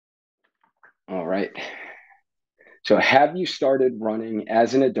All right. So, have you started running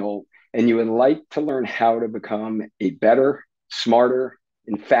as an adult and you would like to learn how to become a better, smarter,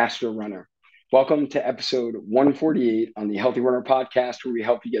 and faster runner? Welcome to episode 148 on the Healthy Runner podcast, where we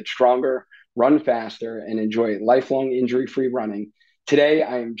help you get stronger, run faster, and enjoy lifelong injury free running. Today,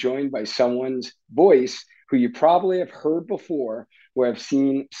 I am joined by someone's voice who you probably have heard before, who have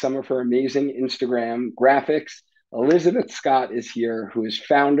seen some of her amazing Instagram graphics. Elisabeth Scott is here, who is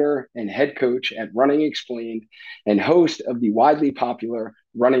founder and head coach at Running Explained and host of the widely popular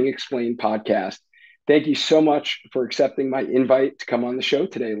Running Explained podcast. Thank you so much for accepting my invite to come on the show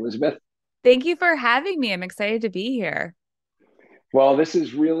today, Elisabeth. Thank you for having me. I'm excited to be here. Well, this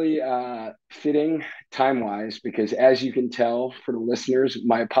is really fitting time-wise because, as you can tell for the listeners,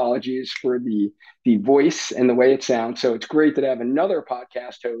 my apologies for the voice and the way it sounds. So it's great that I have another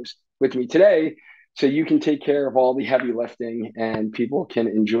podcast host with me today, so you can take care of all the heavy lifting and people can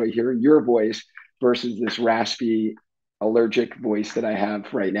enjoy hearing your voice versus this raspy, allergic voice that I have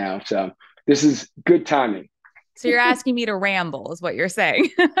right now. So this is good timing. So you're asking me to ramble is what you're saying.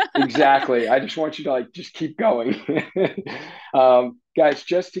 Exactly. I just want you to just keep going. Guys,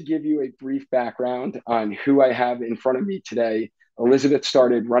 just to give you a brief background on who I have in front of me today, Elisabeth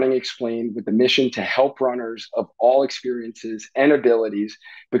started Running Explained with the mission to help runners of all experiences and abilities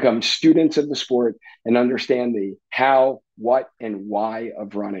become students of the sport and understand the how, what, and why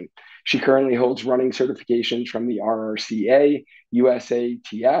of running. She currently holds running certifications from the RRCA,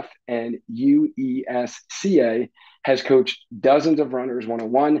 USATF, and UESCA, has coached dozens of runners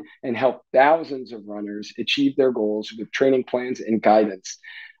one-on-one and helped thousands of runners achieve their goals with training plans and guidance.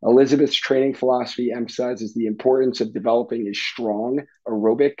 Elisabeth's training philosophy emphasizes the importance of developing a strong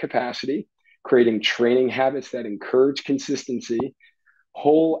aerobic capacity, creating training habits that encourage consistency,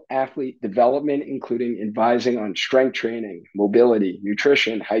 whole athlete development, including advising on strength training, mobility,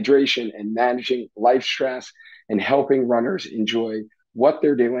 nutrition, hydration, and managing life stress, and helping runners enjoy what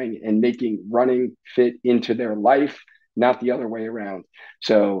they're doing and making running fit into their life, not the other way around.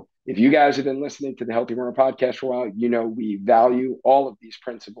 So if you guys have been listening to the Healthy Runner podcast for a while, you know we value all of these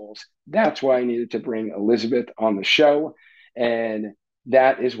principles. That's why I needed to bring Elisabeth on the show. And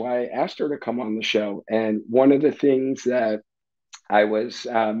that is why I asked her to come on the show. And one of the things that I was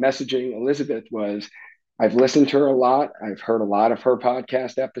messaging Elisabeth was I've listened to her a lot. I've heard a lot of her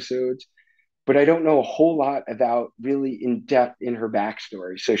podcast episodes, but I don't know a whole lot about really in depth in her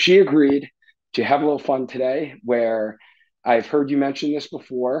backstory. So she agreed to have a little fun today where I've heard you mention this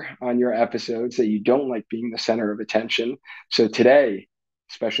before on your episodes that you don't like being the center of attention. So today,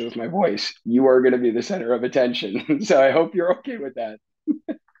 especially with my voice, you are going to be the center of attention. So I hope you're okay with that.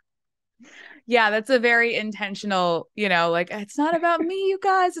 Yeah, that's a very intentional, like it's not about me, you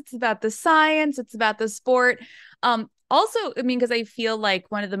guys. It's about the science, it's about the sport. Also, I mean, because I feel like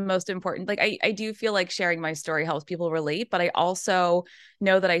one of the most important, like I do feel like sharing my story helps people relate, but I also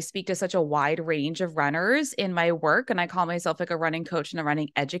know that I speak to such a wide range of runners in my work. And I call myself like a running coach and a running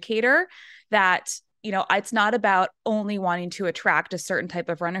educator that it's not about only wanting to attract a certain type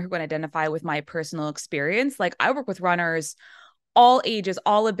of runner who can identify with my personal experience. Like I work with runners all ages,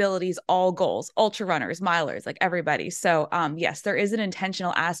 all abilities, all goals, ultra runners, milers, like everybody. So yes, there is an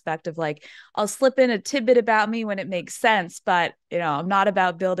intentional aspect of like, I'll slip in a tidbit about me when it makes sense, but I'm not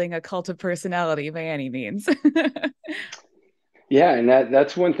about building a cult of personality by any means. Yeah, and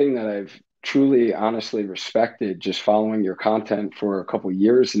that's one thing that I've truly honestly respected just following your content for a couple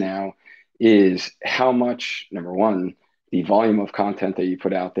years now is how much, number one, the volume of content that you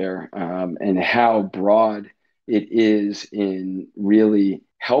put out there, and how broad it is in really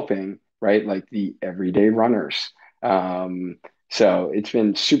helping, right? Like the everyday runners. So it's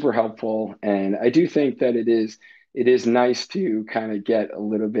been super helpful. And I do think that it is nice to kind of get a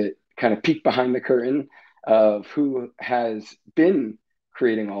little bit kind of peek behind the curtain of who has been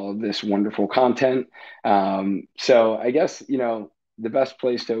creating all of this wonderful content. So I guess, the best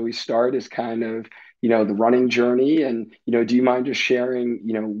place to always start is kind of, the running journey. And, do you mind just sharing,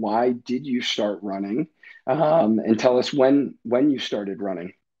 why did you start running? And tell us when you started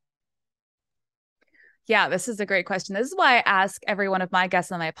running. Yeah, this is a great question. This is why I ask every one of my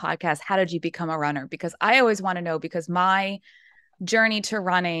guests on my podcast, how did you become a runner? Because I always want to know, because my journey to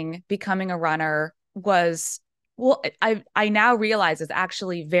running, becoming a runner was, well, I now realize it's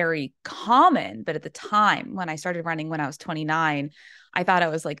actually very common. But at the time when I started running when I was 29, I thought I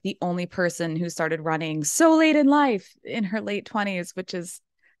was like the only person who started running so late in life in her late 20s, which is,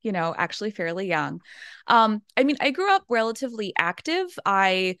 actually fairly young. I mean, I grew up relatively active.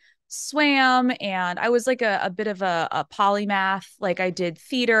 I swam, and I was like a bit of a polymath. Like I did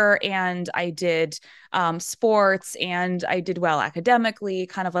theater and I did sports and I did well academically,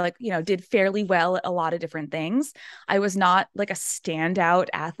 kind of like, did fairly well at a lot of different things. I was not like a standout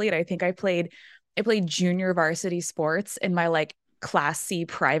athlete. I played junior varsity sports in my like class C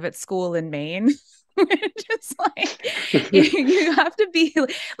private school in Maine. Just like you have to be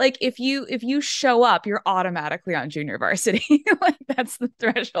like, if you show up, you're automatically on junior varsity. Like that's the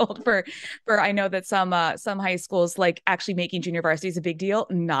threshold for I know that some high schools like actually making junior varsity is a big deal.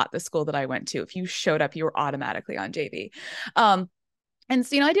 Not the school that I went to. If you showed up, you were automatically on JV. And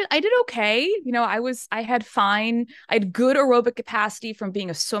so, I did okay. I had good aerobic capacity from being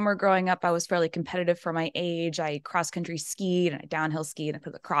a swimmer growing up. I was fairly competitive for my age. I cross country skied and I downhill skied and I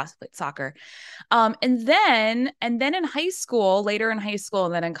played lacrosse, played soccer. And then later in high school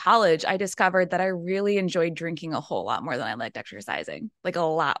and then in college, I discovered that I really enjoyed drinking a whole lot more than I liked exercising, like a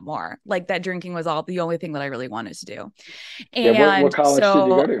lot more. Like that drinking was all the only thing that I really wanted to do. Yeah. What And college did you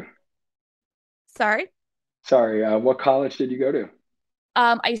go so, to? sorry. Sorry. What college did you go to?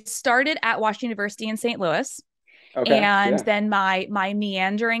 I started at Washington University in St. Louis, Okay. and Yeah. then my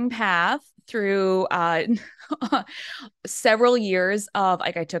meandering path through several years of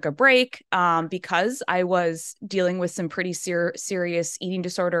like I took a break because I was dealing with some pretty serious eating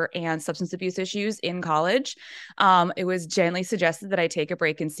disorder and substance abuse issues in college. It was generally suggested that I take a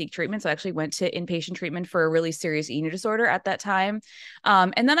break and seek treatment. So I actually went to inpatient treatment for a really serious eating disorder at that time.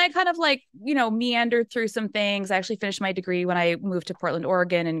 And then I kind of like, meandered through some things. I actually finished my degree when I moved to Portland,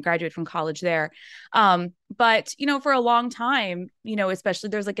 Oregon and graduated from college there. But, for a long time, especially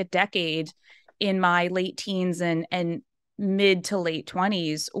there's like a decade in my late teens and mid to late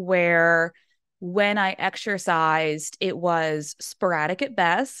 20s where when I exercised, it was sporadic at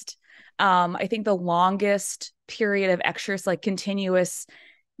best. I think the longest period of exercise, like continuous,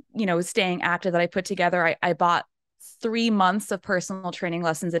 staying active that I put together, I bought 3 months of personal training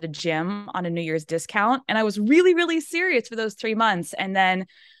lessons at a gym on a New Year's discount. And I was really, really serious for those 3 months. And then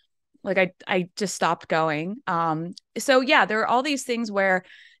like I just stopped going. So yeah, there are all these things where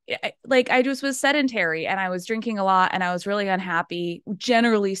I just was sedentary and I was drinking a lot and I was really unhappy,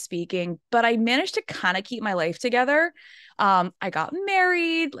 generally speaking, but I managed to kind of keep my life together. I got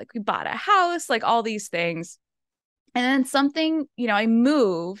married, like we bought a house, like all these things. And then something, I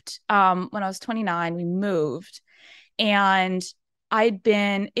moved when I was 29, we moved and it'd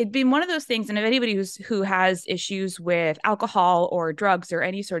been one of those things. And if anybody who has issues with alcohol or drugs or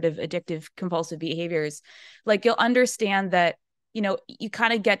any sort of addictive compulsive behaviors, like you'll understand that, you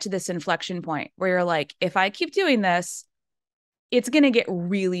kind of get to this inflection point where you're like, if I keep doing this, it's going to get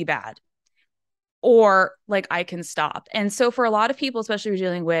really bad or like I can stop. And so for a lot of people, especially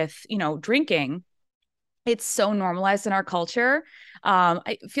dealing with, drinking, it's so normalized in our culture.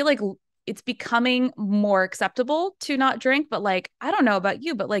 I feel like it's becoming more acceptable to not drink, but like, I don't know about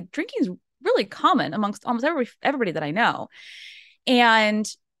you, but like drinking is really common amongst almost everybody that I know. And,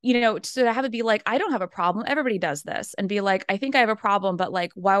 so to have it be like, I don't have a problem. Everybody does this and be like, I think I have a problem, but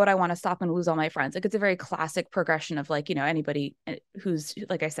like, why would I want to stop and lose all my friends? Like, it's a very classic progression of like, anybody who's,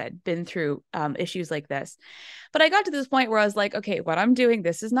 like I said, been through issues like this. But I got to this point where I was like, okay, what I'm doing,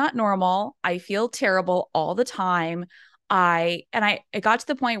 this is not normal. I feel terrible all the time. I got to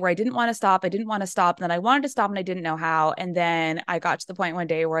the point where I didn't want to stop. I didn't want to stop. And then I wanted to stop and I didn't know how. And then I got to the point one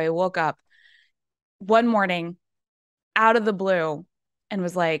day where I woke up one morning out of the blue and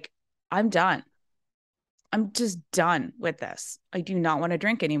was like, I'm done. I'm just done with this. I do not want to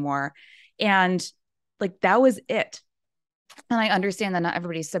drink anymore. And like that was it. And I understand that not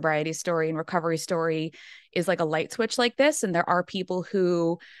everybody's sobriety story and recovery story is like a light switch like this. And there are people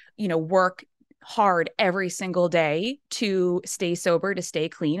who, work hard every single day to stay sober, to stay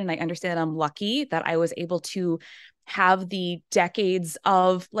clean. And I understand I'm lucky that I was able to have the decades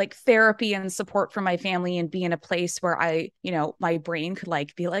of like therapy and support from my family and be in a place where my brain could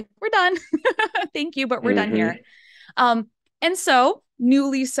like be like, we're done. Thank you, but we're done Hmm. here. And so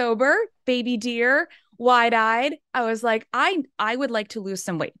newly sober, baby deer, wide-eyed, I was like, I would like to lose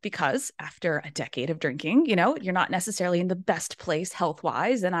some weight because after a decade of drinking, you're not necessarily in the best place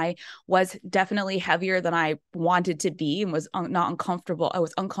health-wise. And I was definitely heavier than I wanted to be and was not uncomfortable. I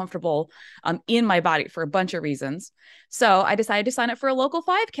was uncomfortable in my body for a bunch of reasons. So I decided to sign up for a local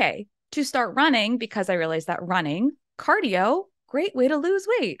 5K to start running because I realized that running, cardio, great way to lose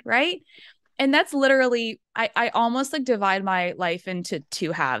weight, right? And that's literally, I almost like divide my life into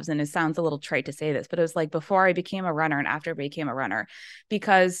two halves. And it sounds a little trite to say this, but it was like before I became a runner and after I became a runner,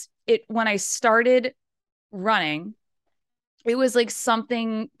 because when I started running, it was like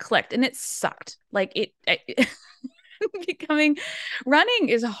something clicked and it sucked. Like becoming running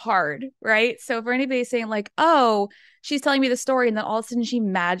is hard, right? So for anybody saying like, oh, she's telling me the story and then all of a sudden she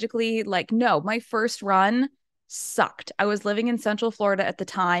magically like, no, my first run sucked. I was living in Central Florida at the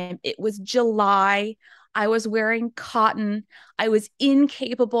time. It was July. I was wearing cotton. I was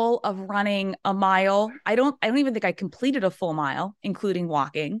incapable of running a mile. I don't even think I completed a full mile, including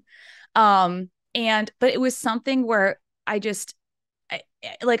walking. But it was something where I just I,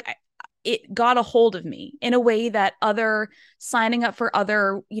 like it got a hold of me in a way that other signing up for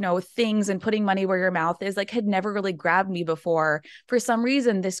other, things and putting money where your mouth is like had never really grabbed me before. For some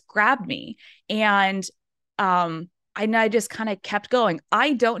reason, this grabbed me. And I just kind of kept going.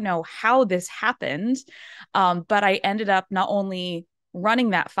 I don't know how this happened, but I ended up not only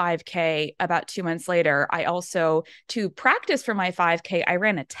running that 5K about 2 months later, I also, to practice for my 5K, I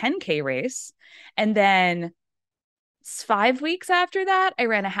ran a 10K race. And then 5 weeks after that, I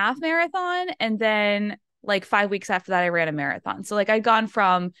ran a half marathon. And then like 5 weeks after that, I ran a marathon. So like I'd gone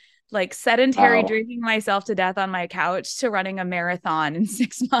from like sedentary Wow. drinking myself to death on my couch to running a marathon in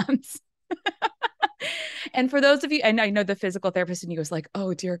 6 months. And for those of you, and I know the physical therapist and you was like,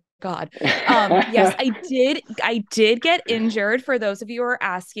 oh dear God. Yes, I did get injured. For those of you who are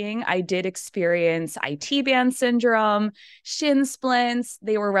asking, I did experience IT band syndrome, shin splints.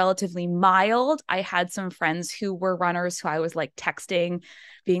 They were relatively mild. I had some friends who were runners who I was like texting,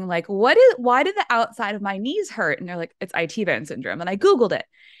 being like, why did the outside of my knees hurt? And they're like, it's IT band syndrome. And I Googled it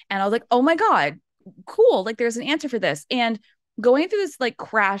and I was like, oh my God, cool. Like there's an answer for this. And going through this like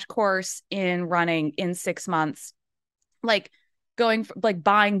crash course in running in 6 months, like like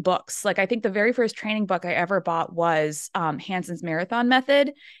buying books. Like I think the very first training book I ever bought was Hanson's Marathon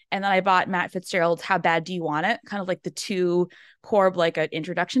Method. And then I bought Matt Fitzgerald's How Bad Do You Want It? Kind of like the two core, like an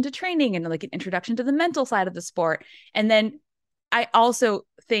introduction to training and like an introduction to the mental side of the sport. And then I also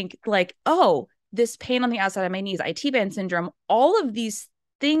think like, oh, this pain on the outside of my knees, IT band syndrome, all of these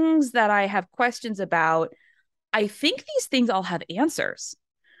things that I have questions about, I think these things all have answers,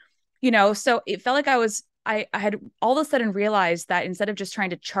 so it felt like I had all of a sudden realized that instead of just trying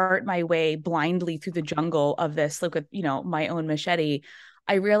to chart my way blindly through the jungle of this, like with, my own machete,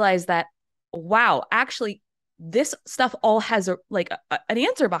 I realized that, wow, actually this stuff all has an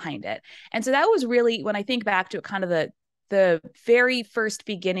answer behind it. And so that was really, when I think back to it, kind of the very first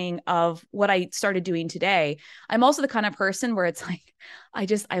beginning of what I started doing today. I'm also the kind of person where it's like,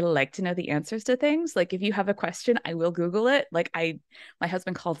 I like to know the answers to things. Like if you have a question, I will Google it. Like my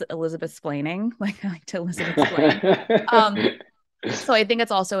husband calls it Elisabeth splaining. Like I like to Elisabeth explain. So I think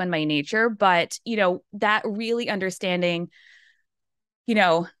it's also in my nature, but that really understanding,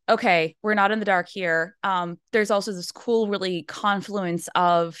 okay, we're not in the dark here. There's also this cool, really confluence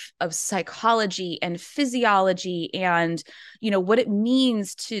of psychology and physiology and, what it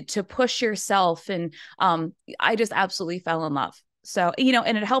means to push yourself. And I just absolutely fell in love. So,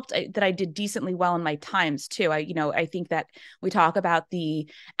 and it helped that I did decently well in my times too. I think that we talk about the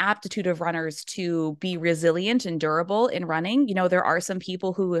aptitude of runners to be resilient and durable in running. There are some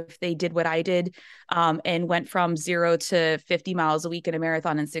people who, if they did what I did, and went from 0 to 50 miles a week in a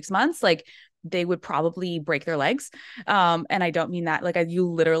marathon in 6 months, like they would probably break their legs. And I don't mean that, like you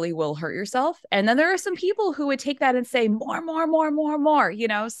literally will hurt yourself. And then there are some people who would take that and say more,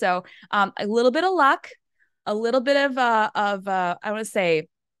 so a little bit of luck, a little bit of I want to say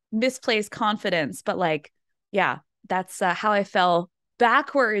misplaced confidence, but like, yeah, that's how I fell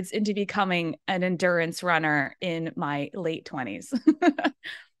backwards into becoming an endurance runner in my late 20s.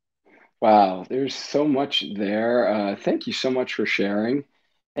 Wow, there's so much there. Thank you so much for sharing.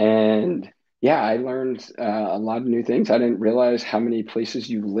 And yeah, I learned a lot of new things. I didn't realize how many places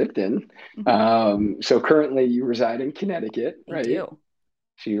you lived in. So currently you reside in Connecticut, I right? do.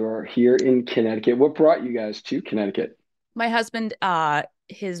 So you're here in Connecticut. What brought you guys to Connecticut? My husband,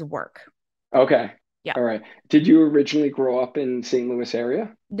 his work. Okay. Yeah. All right. Did you originally grow up in St. Louis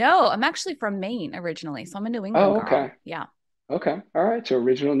area? No, I'm actually from Maine originally. So I'm a New England Oh, girl. okay. Yeah. Okay. All right. So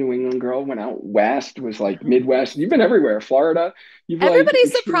original New England girl went out west, was like Midwest. You've been everywhere. Florida. You've like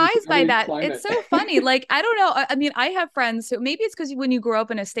Everybody's experienced surprised by every that. It's climate. so funny. Like, I don't know. I mean, I have friends who maybe it's because when you grow up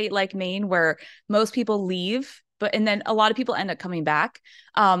in a state like Maine where most people leave, and then a lot of people end up coming back.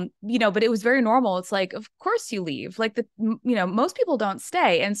 But it was very normal. It's like, of course you leave. Like most people don't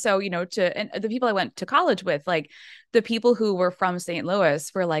stay. And so, and the people I went to college with, like the people who were from St.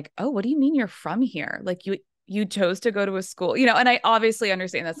 Louis were like, oh, what do you mean you're from here? Like you chose to go to a school, and I obviously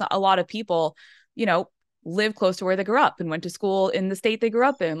understand that's not a lot of people, live close to where they grew up and went to school in the state they grew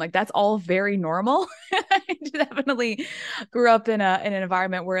up in. Like that's all very normal. I definitely grew up in an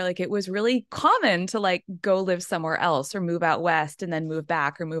environment where like it was really common to like go live somewhere else or move out west and then move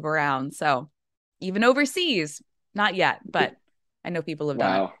back or move around. So even overseas. not yet, but I know people have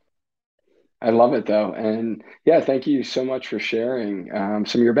done it. Wow. I love it though. And yeah, thank you so much for sharing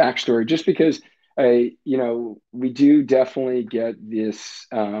some of your backstory, just because we do definitely get this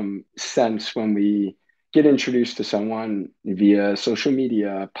sense when we get introduced to someone via social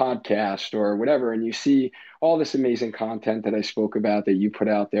media, podcast, or whatever, and you see all this amazing content that I spoke about that you put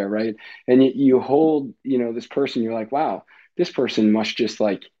out there, right? And you hold, this person, you're like, wow, this person must just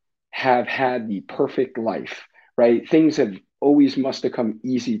like have had the perfect life, right? Things have always must have come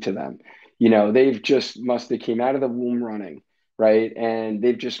easy to them. They've just must have came out of the womb running, right? And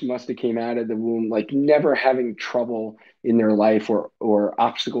they've just must have came out of the womb like never having trouble in their life or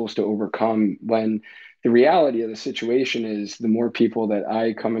obstacles to overcome. When the reality of the situation is, the more people that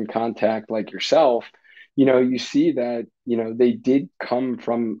I come in contact like yourself, you see that they did come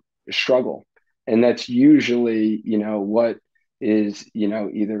from struggle, and that's usually what is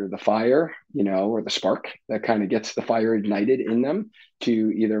either the fire or the spark that kind of gets the fire ignited in them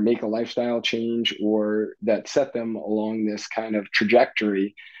to either make a lifestyle change, or that set them along this kind of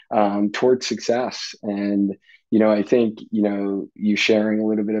trajectory towards success. And I think you sharing a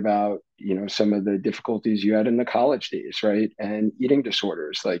little bit about some of the difficulties you had in the college days, right? And eating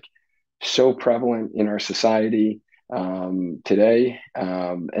disorders, like, so prevalent in our society today.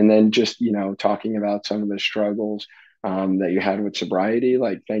 And then just talking about some of the struggles that you had with sobriety.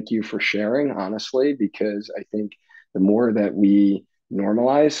 Like, thank you for sharing, honestly, because I think the more that we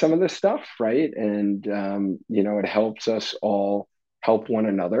normalize some of this stuff, right? And, it helps us all help one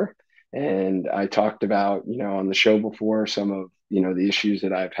another. And I talked about, on the show before, some of, the issues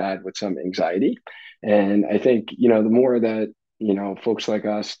that I've had with some anxiety. And I think, the more that, folks like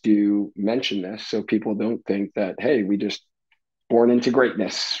us do mention this, so people don't think that, hey, we just born into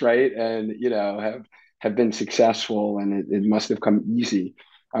greatness, right? And, have been successful and it must have come easy.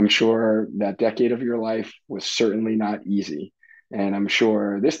 I'm sure that decade of your life was certainly not easy. And I'm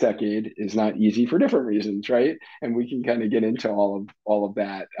sure this decade is not easy for different reasons, right? And we can kind of get into all of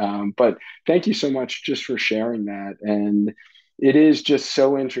that. But thank you so much just for sharing that. And it is just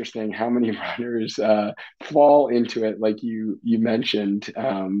so interesting how many runners fall into it, like you mentioned.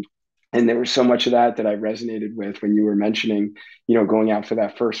 And there was so much of that I resonated with when you were mentioning, going out for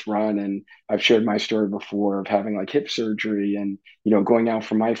that first run. And I've shared my story before of having like hip surgery and, going out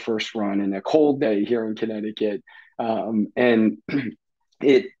for my first run in a cold day here in Connecticut. And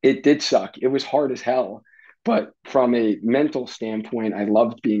it did suck. It was hard as hell. But from a mental standpoint, I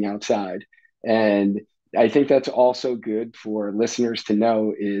loved being outside. And I think that's also good for listeners to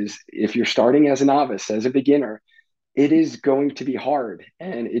know, is if you're starting as a novice, as a beginner, it is going to be hard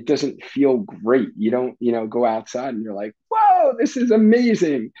and it doesn't feel great. You don't, go outside and you're like, whoa, this is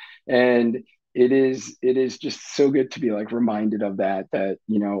amazing. And it is just so good to be like reminded of that,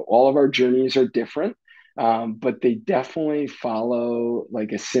 all of our journeys are different. But they definitely follow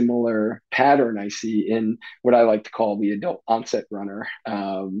like a similar pattern I see in what I like to call the adult onset runner.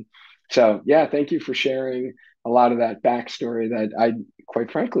 So yeah, thank you for sharing a lot of that backstory that I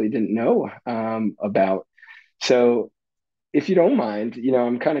quite frankly didn't know about. So if you don't mind,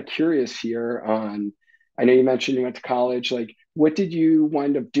 I'm kind of curious here on, I know you mentioned you went to college, like what did you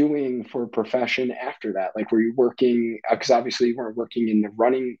wind up doing for a profession after that? Like, were you working, because obviously you weren't working in the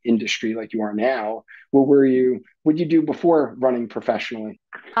running industry like you are now. What did you do before running professionally?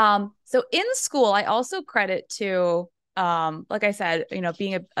 So in school, I also credit to, like I said,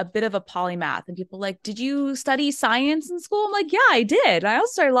 being a bit of a polymath, and people like, did you study science in school? I'm like, yeah, I did. I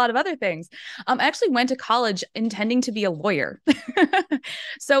also studied a lot of other things. I actually went to college intending to be a lawyer.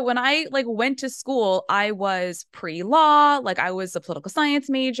 So when I like went to school, I was pre-law, like I was a political science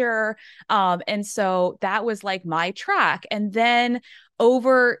major. And so that was like my track. And then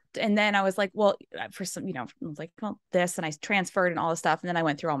I was like, well, for some, I was like, well, this, and I transferred and all this stuff. And then I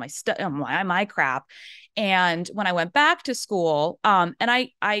went through all my stuff, my crap. And when I went back to school, and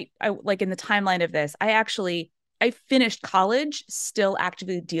I like in the timeline of this, I finished college still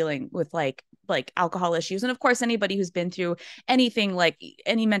actively dealing with like alcohol issues. And of course, anybody who's been through anything like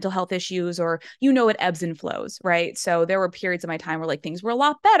any mental health issues, or it ebbs and flows, right? So there were periods of my time where like things were a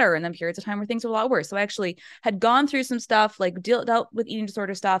lot better, and then periods of time where things were a lot worse. So I actually had gone through some stuff, like dealt with eating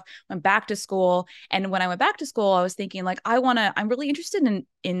disorder stuff, went back to school. And when I went back to school, I was thinking like, I'm really interested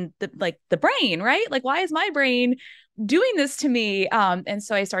in the brain, right? Like, why is my brain doing this to me? And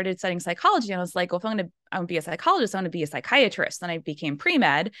so I started studying psychology, and I was like, well, if I want to be a psychologist, I want to be a psychiatrist. Then I became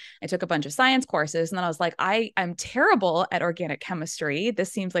pre-med. I took a bunch of science courses, and then I was like, I'm terrible at organic chemistry.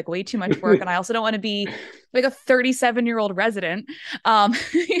 This seems like way too much work. And I also don't want to be like a 37-year-old resident,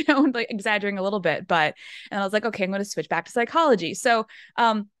 like exaggerating a little bit, and I was like, okay, I'm going to switch back to psychology. So,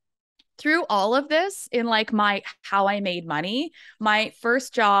 through all of this, in like my how I made money, my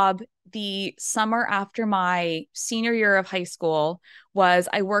first job the summer after my senior year of high school was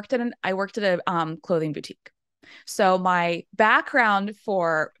I worked at a clothing boutique. So my background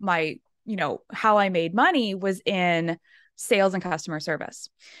for my, how I made money was in sales and customer service.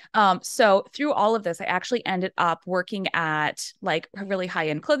 So through all of this, I actually ended up working at like really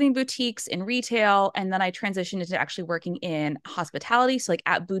high-end clothing boutiques in retail. And then I transitioned into actually working in hospitality. So like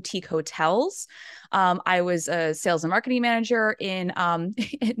at boutique hotels. I was a sales and marketing manager in,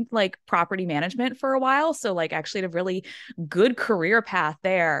 in like property management for a while. So like actually had a really good career path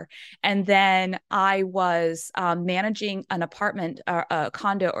there. And then I was managing an apartment, a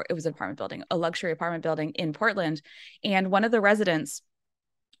condo, or it was an apartment building, a luxury apartment building in Portland. And one of the residents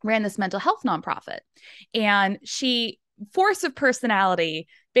ran this mental health nonprofit. And she, force of personality,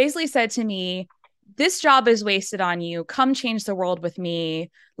 basically said to me, this job is wasted on you. Come change the world with me.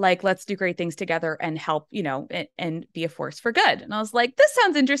 Like, let's do great things together and help, and be a force for good. And I was like, this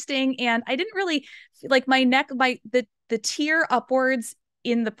sounds interesting. And I didn't really like my neck, the tier upwards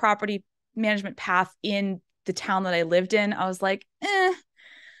in the property management path in the town that I lived in. I was like,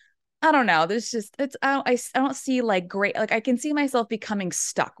 I don't know. There's just, I don't see like great, like I can see myself becoming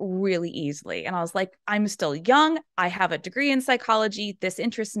stuck really easily. And I was like, I'm still young. I have a degree in psychology. This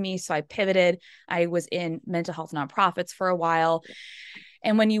interests me. So I pivoted. I was in mental health nonprofits for a while.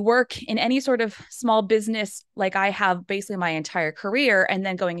 And when you work in any sort of small business, like I have basically my entire career, and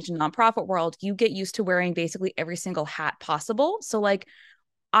then going into nonprofit world, you get used to wearing basically every single hat possible. So like,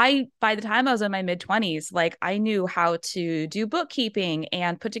 by the time I was in my mid-20s, like I knew how to do bookkeeping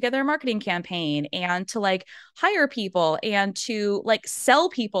and put together a marketing campaign and to like hire people and to like sell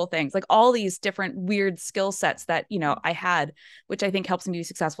people things, like all these different weird skill sets that, I had, which I think helps me be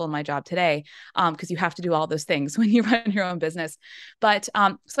successful in my job today. Because you have to do all those things when you run your own business. But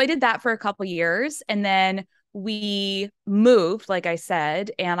so I did that for a couple of years, and then we moved, like I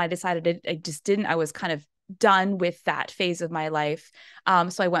said, and I decided I was kind of done with that phase of my life.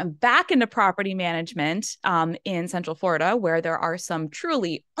 So I went back into property management in Central Florida, where there are some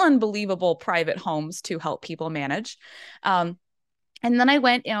truly unbelievable private homes to help people manage. And then I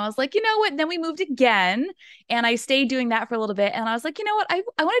went and I was like, you know what? And then we moved again, and I stayed doing that for a little bit. And I was like, you know what? I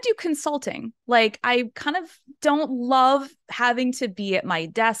want to do consulting. Like, I kind of don't love having to be at my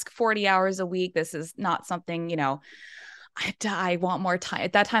desk 40 hours a week. This is not something, I want more time.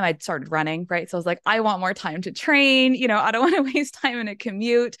 At that time, I'd started running, right? So I was like, I want more time to train. I don't want to waste time in a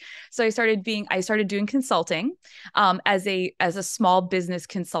commute. So I started doing consulting as a small business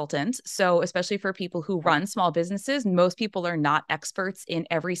consultant. So especially for people who run small businesses, most people are not experts in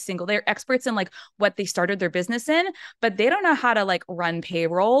they're experts in like what they started their business in, but they don't know how to like run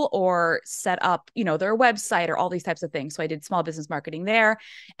payroll or set up, their website or all these types of things. So I did small business marketing there.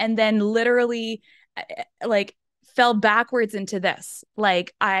 And then literally like fell backwards into this.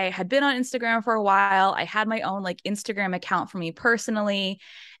 Like I had been on Instagram for a while. I had my own like Instagram account for me personally.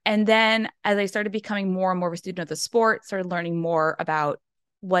 And then as I started becoming more and more of a student of the sport, started learning more about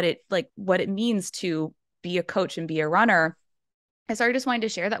what it means to be a coach and be a runner, I started just wanting to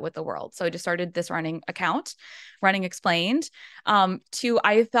share that with the world. So I just started this running account, Running Explained,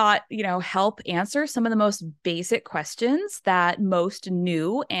 I thought, help answer some of the most basic questions that most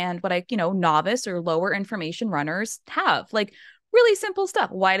new and what novice or lower information runners have. Like really simple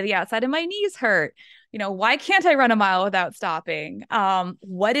stuff. Why do the outside of my knees hurt? Why can't I run a mile without stopping?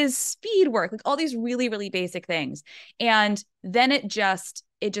 What is speed work? Like all these really, really basic things. And then it just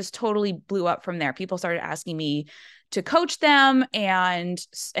totally blew up from there. People started asking me to coach them. And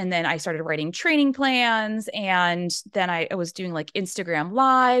then I started writing training plans. And then I was doing like Instagram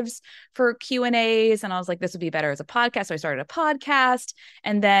lives for Q&As. And I was like, this would be better as a podcast. So I started a podcast.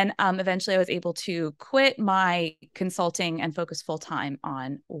 And then eventually I was able to quit my consulting and focus full time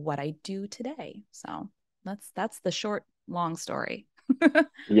on what I do today. So that's the short, long story.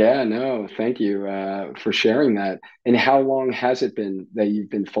 Yeah, no, thank you for sharing that. And how long has it been that you've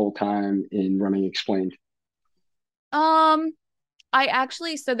been full time in Running Explained? So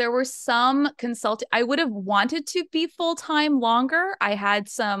there were some consulting, I would have wanted to be full-time longer. I had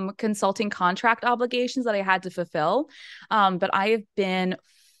some consulting contract obligations that I had to fulfill. But I have been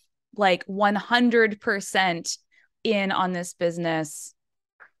like 100% in on this business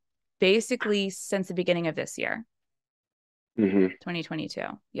basically since the beginning of this year, 2022.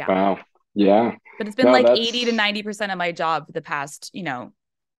 Yeah. Wow. Yeah. But it's been No, like that's 80 to 90% of my job for the past,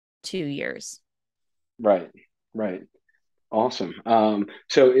 2 years. right. Right. Awesome.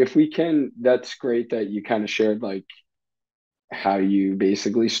 So if we can, that's great that you kind of shared like how you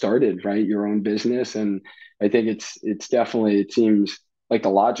basically started, right? Your own business. And I think it seems like the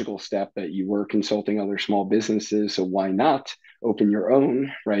logical step that you were consulting other small businesses. So why not open your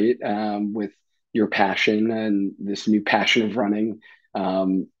own, right? With your passion and this new passion of running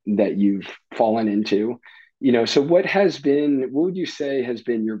that you've fallen into. So what would you say has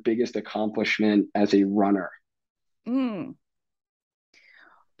been your biggest accomplishment as a runner? Mm.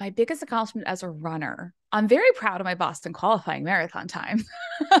 My biggest accomplishment as a runner. I'm very proud of my Boston qualifying marathon time.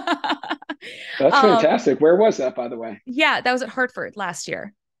 That's um, fantastic. Where was that, by the way? yeah, that was at Hartford last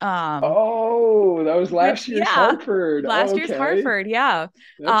year. Oh, that was Which, last year's yeah, Hartford. last year's Okay. Hartford. Yeah.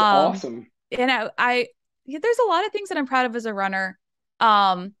 That's Um, awesome. and yeah, there's a lot of things that I'm proud of as a runner.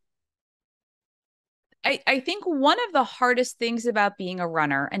 Um, I think one of the hardest things about being a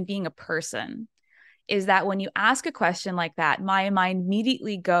runner and being a person is that when you ask a question like that, my mind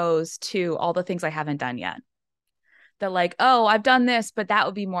immediately goes to all the things I haven't done yet. That like, oh, I've done this, but that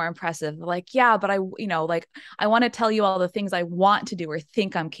would be more impressive. Like, yeah, but like I want to tell you all the things I want to do or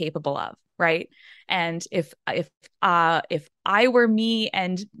think I'm capable of, right? And if I were me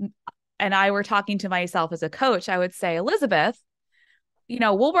and I were talking to myself as a coach, I would say, Elisabeth,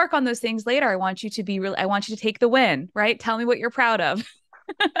 we'll work on those things later. I want you to take the win, right? Tell me what you're proud of.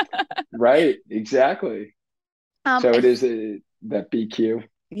 Right, exactly. So I it is that BQ.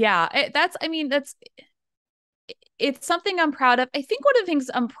 Yeah, it's something I'm proud of. I think one of the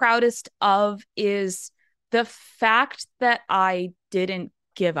things I'm proudest of is the fact that I didn't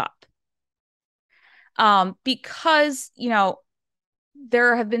give up. Because,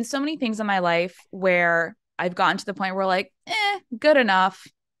 there have been so many things in my life where I've gotten to the point where like, good enough,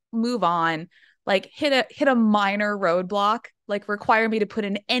 move on. Like hit a minor roadblock, like require me to put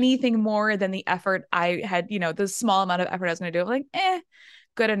in anything more than the effort I had, the small amount of effort I was going to do. Like,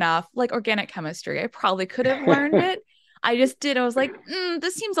 good enough. Like organic chemistry, I probably could have learned it. I just did. I was like,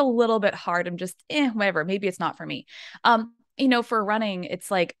 this seems a little bit hard. I'm just, whatever. Maybe it's not for me. For running, it's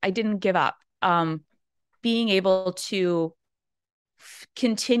like I didn't give up. Being able to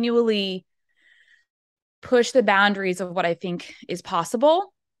continually push the boundaries of what I think is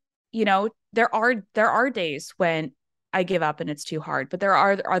possible. There are days when I give up and it's too hard, but there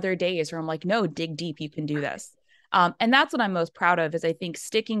are other days where I'm like, no, dig deep, you can do this. And that's what I'm most proud of is I think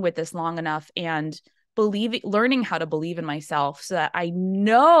sticking with this long enough and learning how to believe in myself so that I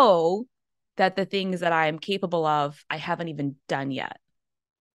know that the things that I'm capable of, I haven't even done yet.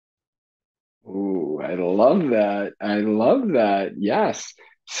 Ooh, I love that. I love that. Yes.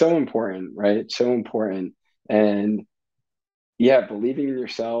 So important, right? So important. And yeah, believing in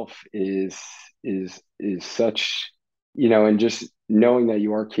yourself is such, and just knowing that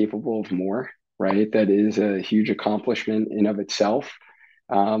you are capable of more, right? That is a huge accomplishment in of itself.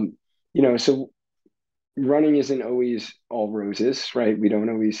 So running isn't always all roses, right? We don't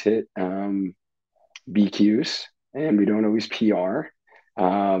always hit BQs and we don't always PR.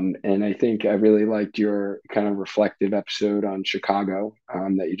 And I think I really liked your kind of reflective episode on Chicago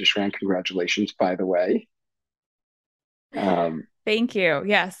that you just ran. Congratulations, by the way. Thank you.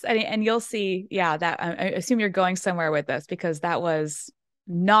 Yes. And you'll see, yeah, that I assume you're going somewhere with this because that was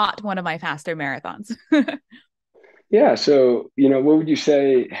not one of my faster marathons. Yeah. So, what would you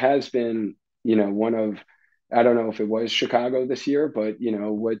say has been, one of, I don't know if it was Chicago this year, but,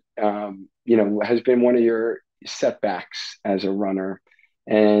 what, has been one of your setbacks as a runner?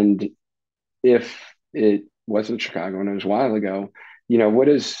 And if it wasn't Chicago and it was a while ago, what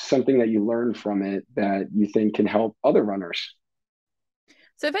is something that you learned from it that you think can help other runners?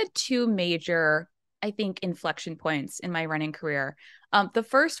 So I've had two major, I think, inflection points in my running career. The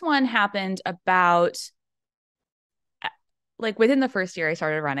first one happened about like within the first year I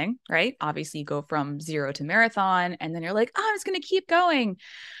started running, right? Obviously, you go from zero to marathon, and then you're like, oh, I'm just going to keep going.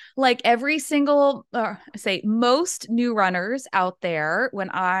 Like every single, say, most new runners out there,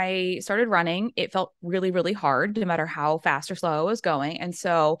 when I started running, it felt really, really hard, no matter how fast or slow I was going. And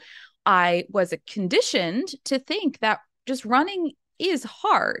so I was conditioned to think that just running is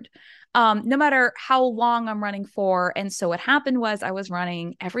hard, no matter how long I'm running for. And so what happened was I was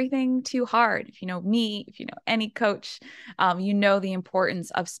running everything too hard. If you know me, if you know any coach, you know the importance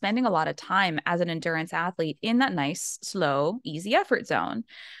of spending a lot of time as an endurance athlete in that nice, slow, easy effort zone,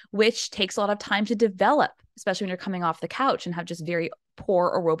 which takes a lot of time to develop, especially when you're coming off the couch and have just very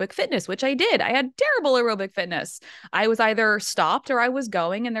poor aerobic fitness, which I did. I had terrible aerobic fitness. I was either stopped or I was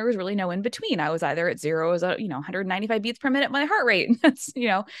going, and there was really no in between. I was either at zero as 195 beats per minute my heart rate. That's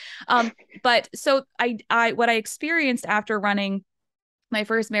but so what I experienced after running my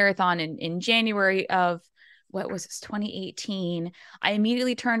first marathon in January of what was this 2018, I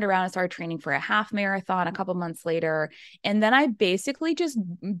immediately turned around and started training for a half marathon a couple months later, and then I basically just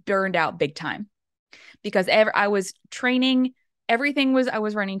burned out big time because I was training I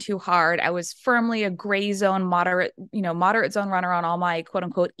was running too hard. I was firmly a gray zone, moderate zone runner on all my quote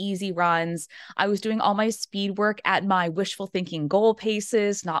unquote easy runs. I was doing all my speed work at my wishful thinking goal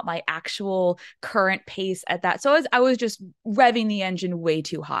paces, not my actual current pace at that. So I was just revving the engine way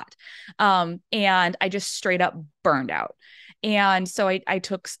too hot. And I just straight up burned out. And so I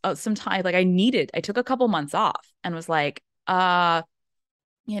took some time, like I took a couple months off and was like,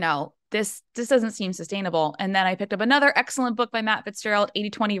 this doesn't seem sustainable. And then I picked up another excellent book by Matt Fitzgerald,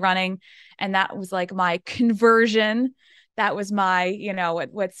 80-20 running. And that was like my conversion. That was my,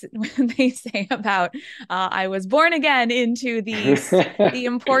 what's what they say about I was born again into the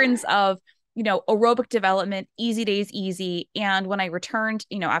importance of, aerobic development, easy days, easy. And when I returned,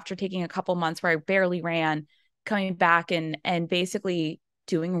 after taking a couple months where I barely ran, coming back and basically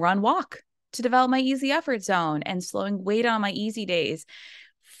doing run walk to develop my easy effort zone and slowing weight on my easy days.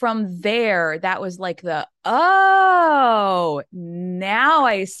 From there, that was like now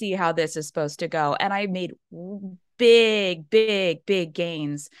I see how this is supposed to go. And I made big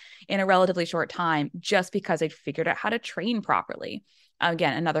gains in a relatively short time just because I figured out how to train properly.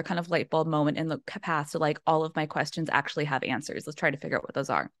 Again, another kind of light bulb moment in the past to like all of my questions actually have answers. Let's try to figure out what those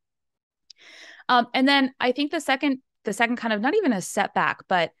are. And then I think the second kind of not even a setback,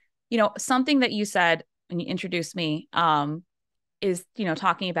 but something that you said when you introduced me, is,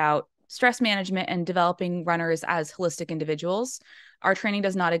 talking about stress management and developing runners as holistic individuals. Our training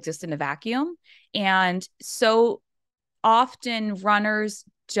does not exist in a vacuum. And so often runners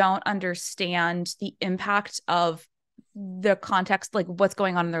don't understand the impact of the context, like what's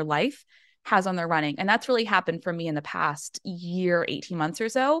going on in their life has on their running. And that's really happened for me in the past year, 18 months or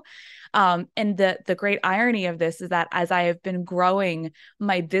so. And the great irony of this is that as I have been growing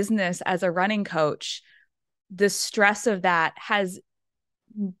my business as a running coach, the stress of that has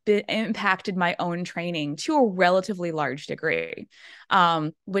impacted my own training to a relatively large degree,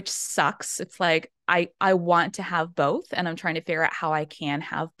 which sucks. It's like, I want to have both and I'm trying to figure out how I can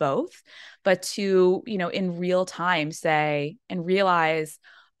have both, but to, in real time say and realize,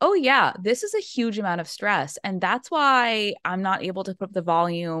 oh yeah, this is a huge amount of stress. And that's why I'm not able to put up the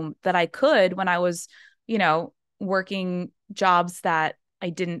volume that I could when I was, working jobs that I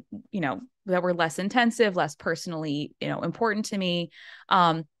didn't, that were less intensive, less personally, important to me.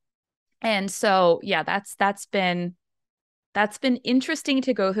 And so, yeah, that's been interesting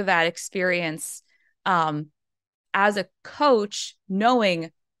to go through that experience, as a coach,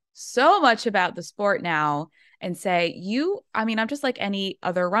 knowing so much about the sport now and say, I'm just like any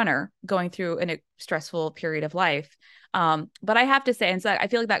other runner going through a stressful period of life. But I have to say, and so I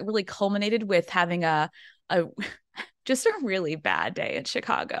feel like that really culminated with having a just a really bad day in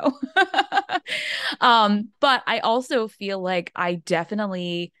Chicago. But I also feel like I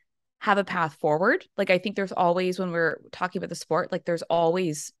definitely have a path forward. Like, I think there's always, when we're talking about the sport, like there's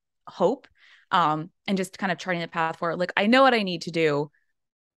always hope, and just kind of charting the path forward. Like, I know what I need to do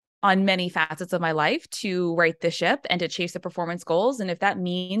on many facets of my life to right the ship and to chase the performance goals. And if that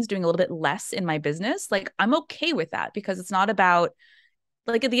means doing a little bit less in my business, like I'm okay with that, because it's not about,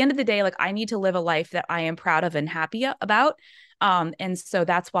 like, at the end of the day, like I need to live a life that I am proud of and happy about. And so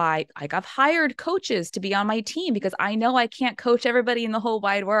that's why I've hired coaches to be on my team, because I know I can't coach everybody in the whole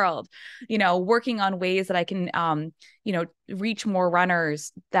wide world, working on ways that I can, reach more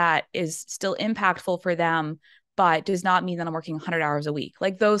runners that is still impactful for them, but does not mean that I'm working 100 hours a week,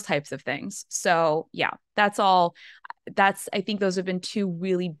 like those types of things. So yeah, I think those have been two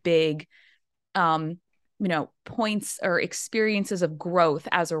really big, points or experiences of growth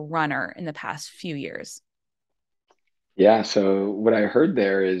as a runner in the past few years. Yeah, so what I heard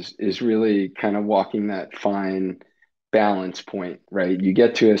there is really kind of walking that fine balance point, right? You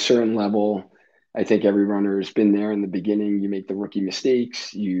get to a certain level. I think every runner has been there in the beginning. You make the rookie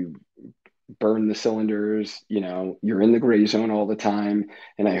mistakes, you burn the cylinders, you're in the gray zone all the time.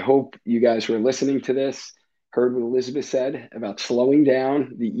 And I hope you guys who are listening to this heard what Elisabeth said about slowing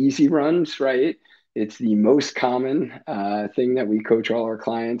down the easy runs, right? It's the most common thing that we coach all our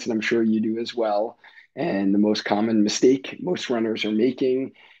clients, and I'm sure you do as well. And the most common mistake most runners are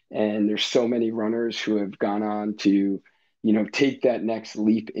making. And there's so many runners who have gone on to, take that next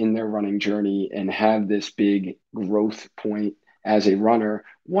leap in their running journey and have this big growth point as a runner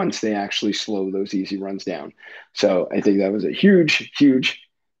once they actually slow those easy runs down. So I think that was a huge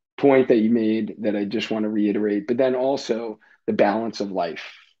point that you made that I just want to reiterate. But then also the balance of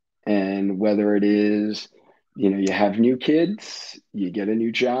life, and whether it is, you have new kids, you get a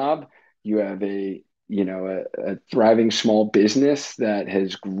new job, you have a thriving small business that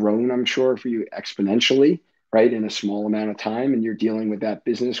has grown, I'm sure, for you exponentially, right, in a small amount of time, and you're dealing with that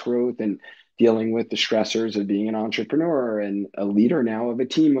business growth and dealing with the stressors of being an entrepreneur and a leader now of a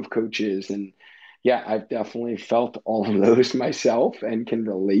team of coaches. And yeah, I've definitely felt all of those myself and can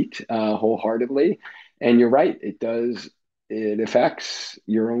relate wholeheartedly. And you're right, it affects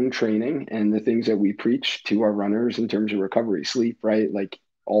your own training and the things that we preach to our runners in terms of recovery, sleep, right? Like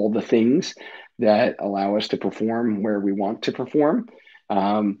all the things that allow us to perform where we want to perform.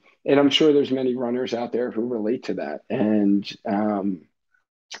 And I'm sure there's many runners out there who relate to that. And,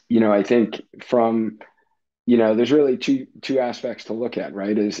 I think there's really two aspects to look at,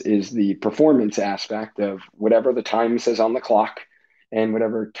 right? Is the performance aspect of whatever the time says on the clock and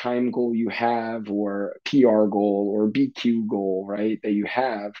whatever time goal you have or PR goal or BQ goal, right, that you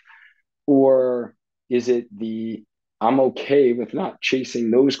have, or is it the I'm okay with not chasing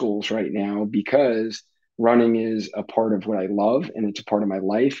those goals right now because running is a part of what I love and it's a part of my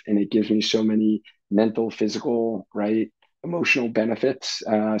life and it gives me so many mental, physical, right, emotional benefits,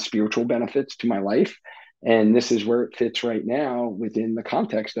 spiritual benefits to my life. And this is where it fits right now within the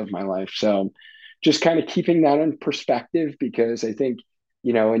context of my life. So just kind of keeping that in perspective, because I think,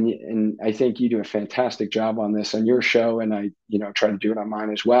 and I think you do a fantastic job on this on your show. And I, try to do it on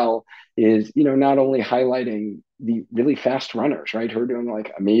mine as well, is, not only highlighting the really fast runners, right, who are doing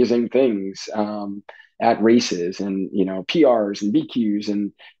like amazing things at races and, PRs and BQs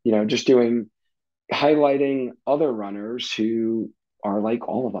and, just highlighting other runners who are like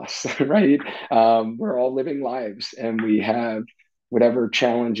all of us, right? We're all living lives and we have whatever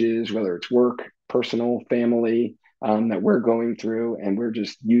challenges, whether it's work, personal, family, that we're going through. And we're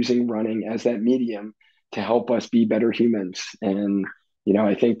just using running as that medium to help us be better humans. And,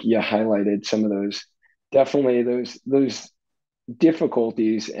 I think you highlighted some of definitely those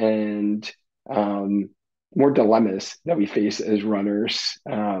difficulties and more dilemmas that we face as runners.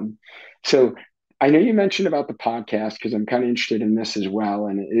 So I know you mentioned about the podcast because I'm kind of interested in this as well.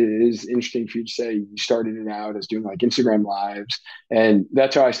 And it is interesting for you to say you started it out as doing like Instagram lives. And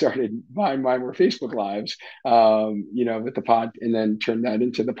that's how I started mine. Mine were Facebook lives, with the pod and then turned that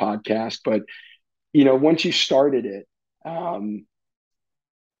into the podcast. But, once you started it,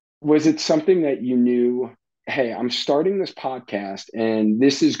 was it something that you knew, hey, I'm starting this podcast and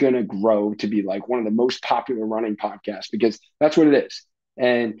this is going to grow to be like one of the most popular running podcasts because that's what it is.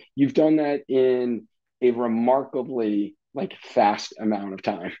 And you've done that in a remarkably like fast amount of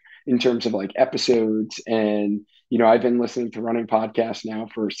time in terms of like episodes. And, I've been listening to running podcasts now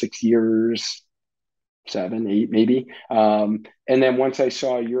for 6 years, 7, 8, maybe. And then once I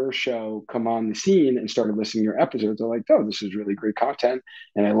saw your show come on the scene and started listening to your episodes, I'm like, oh, this is really great content.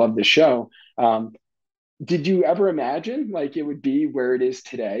 And I love this show. Did you ever imagine like it would be where it is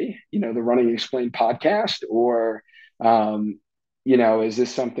today, the Running Explained podcast? Or, is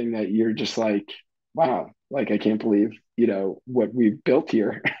this something that you're just like, wow, like I can't believe, what we've built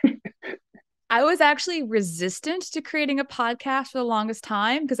here? I was actually resistant to creating a podcast for the longest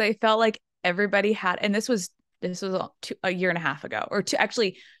time because I felt like everybody had, and this was a year and a half ago, or 2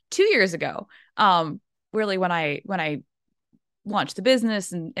 years ago. Really when I launched the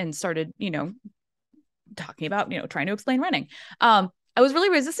business and started, talking about, trying to explain running. I was really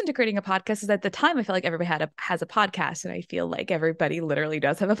resistant to creating a podcast because at the time I felt like everybody has a podcast, and I feel like everybody literally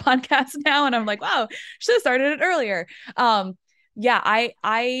does have a podcast now. And I'm like, wow, should have started it earlier.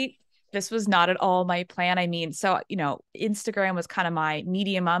 This was not at all my plan. I mean, so, Instagram was kind of my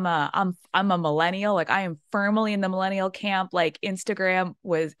medium. I'm a millennial. Like I am firmly in the millennial camp. Like Instagram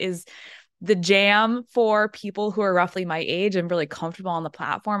is the jam for people who are roughly my age and really comfortable on the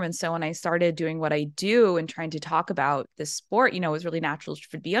platform. And so when I started doing what I do and trying to talk about this sport, it was really natural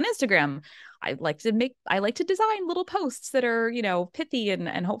to be on Instagram. I like to design little posts that are, pithy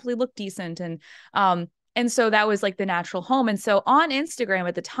and hopefully look decent. And so that was like the natural home. And so on Instagram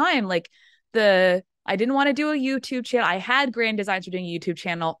at the time, I didn't want to do a YouTube channel. I had grand designs for doing a YouTube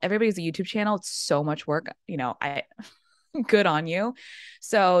channel. Everybody's a YouTube channel. It's so much work. Good on you.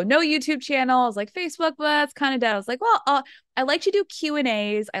 So no YouTube channel. I was like, Facebook, but that's kind of dead. I was like, well, I like to do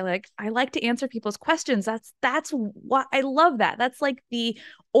Q&As. I like to answer people's questions. That's what I love that. That's like the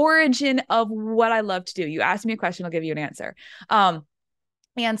origin of what I love to do. You ask me a question, I'll give you an answer.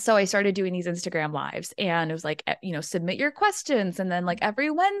 And so I started doing these Instagram lives, and it was like, submit your questions. And then like every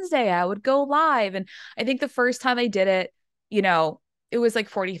Wednesday I would go live. And I think the first time I did it, it was like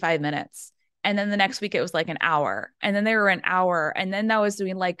 45 minutes. And then the next week it was like an hour, and then they were an hour. And then I was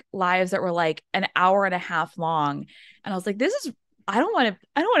doing like lives that were like an hour and a half long. And I was like, I don't want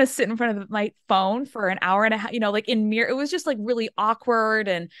to sit in front of my phone for an hour and a half, like in mirror. It was just like really awkward.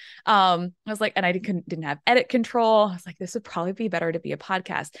 And I was like, and I didn't have edit control. I was like, this would probably be better to be a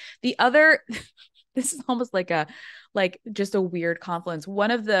podcast. The other this is almost like just a weird confluence.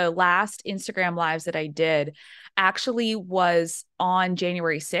 One of the last Instagram lives that I did actually was on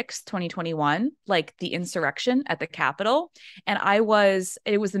January 6th, 2021, like the insurrection at the Capitol. And it was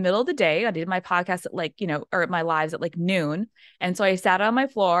the middle of the day. I did my podcast at like, or my lives at like noon. And so I sat on my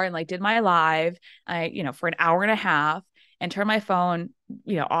floor and like did my live, for an hour and a half and turned my phone,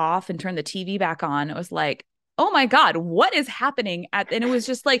 off and turned the TV back on. It was like, oh my God, what is happening and it was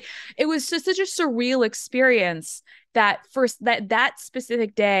just like, it was just such a surreal experience that that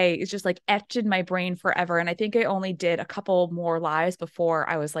specific day is just like etched in my brain forever. And I think I only did a couple more lives before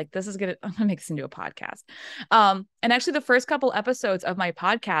I was like, I'm gonna make this into a podcast. And actually the first couple episodes of my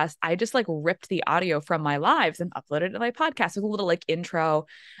podcast, I just like ripped the audio from my lives and uploaded it to my podcast with a little like intro.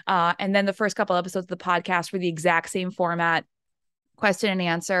 And then the first couple episodes of the podcast were the exact same format, question and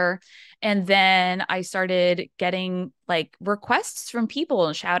answer. And then I started getting like requests from people,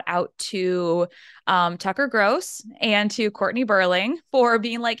 and shout out to Tucker Gross and to Courtney Burling for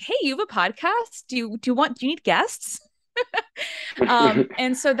being like, hey, you have a podcast. Do you need guests?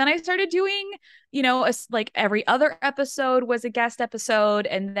 And so then I started doing, like every other episode was a guest episode,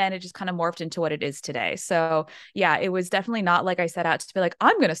 and then it just kind of morphed into what it is today. So yeah, it was definitely not like I set out to be like,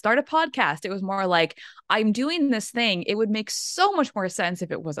 I'm going to start a podcast. It was more like, I'm doing this thing. It would make so much more sense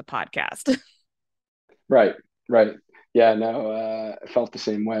if it was a podcast. Right, right. Yeah, no, I felt the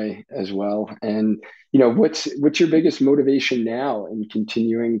same way as well. And what's your biggest motivation now in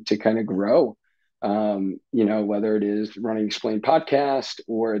continuing to kind of grow? Whether it is running Explain podcast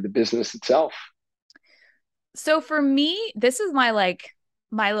or the business itself. So for me, this is my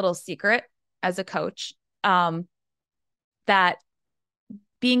little secret as a coach, that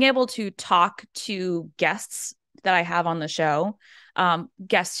being able to talk to guests that I have on the show,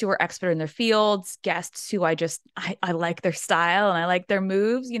 guests who are expert in their fields, guests who I like their style and I like their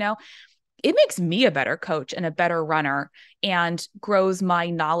moves, it makes me a better coach and a better runner and grows my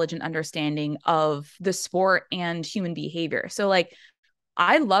knowledge and understanding of the sport and human behavior. So like,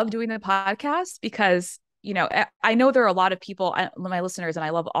 I love doing the podcast because, I know there are a lot of people, my listeners, and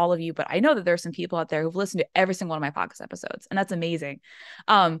I love all of you, but I know that there's some people out there who've listened to every single one of my podcast episodes, and that's amazing.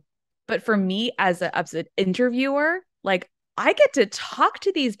 But for me as an interviewer, like I get to talk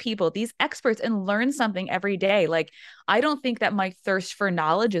to these people, these experts, and learn something every day. Like, I don't think that my thirst for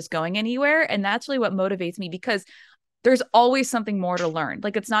knowledge is going anywhere. And that's really what motivates me, because there's always something more to learn.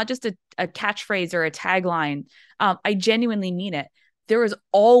 Like, it's not just a catchphrase or a tagline. I genuinely mean it. There is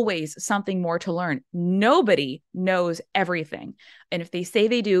always something more to learn. Nobody knows everything. And if they say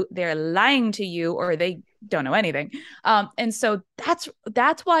they do, they're lying to you, or they don't know anything. And so that's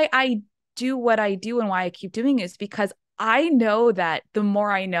why I do what I do and why I keep doing it, is because I know that the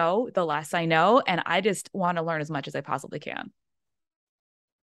more I know, the less I know. And I just want to learn as much as I possibly can.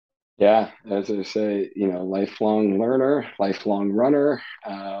 Yeah, as I say, lifelong learner, lifelong runner.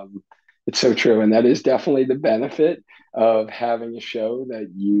 It's so true. And that is definitely the benefit of having a show that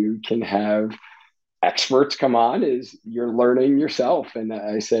you can have experts come on, is you're learning yourself. And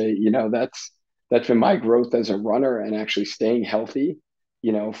I say, that's been my growth as a runner, and actually staying healthy,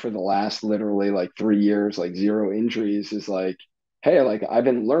 for the last literally like 3 years, like zero injuries, is like, hey, like I've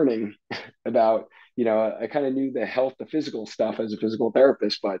been learning about, I kind of knew the physical stuff as a physical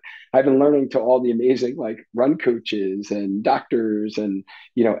therapist, but I've been learning to all the amazing like run coaches and doctors and,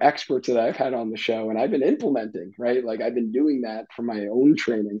 experts that I've had on the show, and I've been implementing, right? Like I've been doing that for my own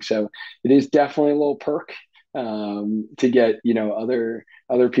training. So it is definitely a little perk to get,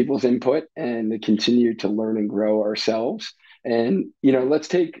 other people's input and to continue to learn and grow ourselves. And, let's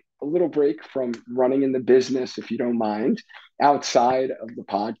take a little break from running in the business, if you don't mind, outside of the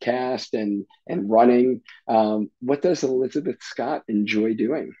podcast and running. What does Elisabeth Scott enjoy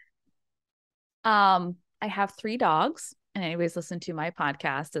doing? I have 3 dogs, and anybody's listened to my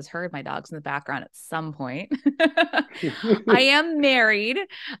podcast has heard my dogs in the background at some point. I am married.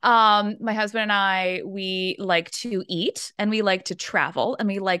 My husband and I, we like to eat, and we like to travel, and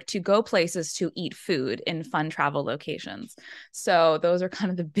we like to go places to eat food in fun travel locations. So those are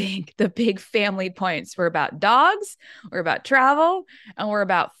kind of the big family points. We're about dogs, we're about travel, and we're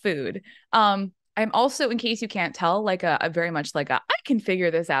about food. I'm also, in case you can't tell, like a very much like I can figure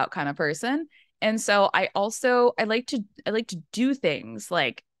this out kind of person. And so I like to do things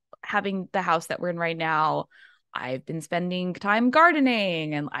like having the house that we're in right now. I've been spending time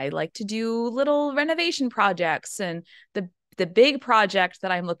gardening, and I like to do little renovation projects. And the big project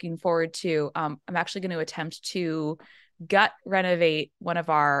that I'm looking forward to, I'm actually going to attempt to gut renovate one of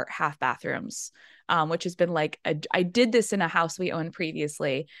our half bathrooms. which has been like, I did this in a house we owned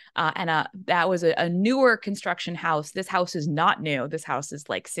previously. And that was a newer construction house. This house is not new. This house is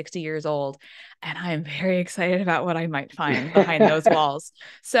like 60 years old. And I'm very excited about what I might find behind those walls.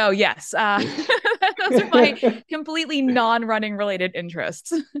 So yes, those are my completely non-running related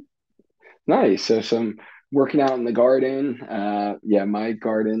interests. Nice. So some working out in the garden. Yeah, my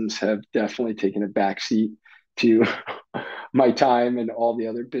gardens have definitely taken a backseat to my time and all the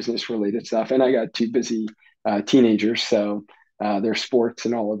other business related stuff. And I got two busy teenagers, so their sports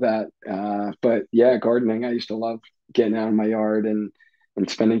and all of that. But yeah, gardening. I used to love getting out in my yard and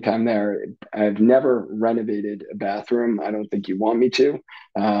spending time there. I've never renovated a bathroom. I don't think you want me to.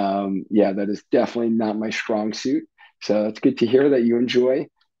 Yeah, that is definitely not my strong suit. So it's good to hear that you enjoy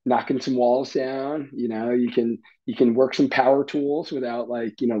knocking some walls down. You can work some power tools without,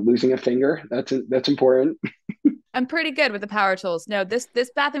 like, losing a finger. That's important. I'm pretty good with the power tools. No, this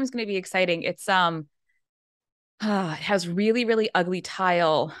bathroom is going to be exciting. It has really, really ugly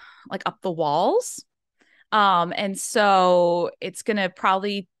tile like up the walls. And so it's gonna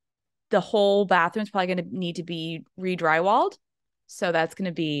probably the whole bathroom's probably gonna need to be re-drywalled. So that's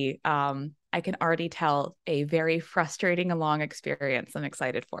gonna be I can already tell a very frustrating and long experience. I'm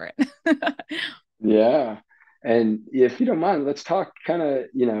excited for it. Yeah. And if you don't mind, let's talk kind of,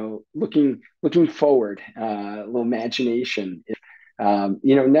 looking forward, a little imagination.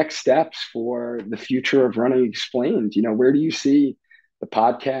 Next steps for the future of Running Explained. Where do you see the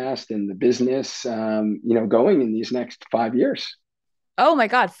podcast and the business, going in these next 5 years? Oh my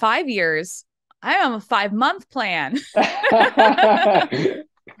God, 5 years. I am a 5-month plan.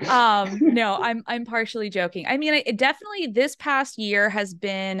 No, I'm partially joking. I mean, it definitely this past year has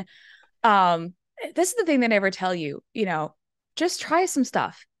been this is the thing they never tell you, just try some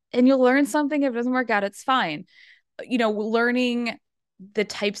stuff and you'll learn something. If it doesn't work out, it's fine. Learning the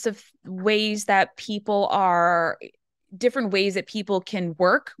types of ways that people are different ways that people can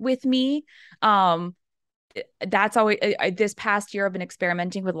work with me. That's always this past year I've been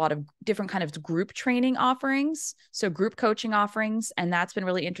experimenting with a lot of different kind of group training offerings, so group coaching offerings, and that's been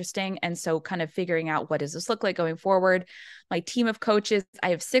really interesting. And so kind of figuring out what does this look like going forward. My team of coaches,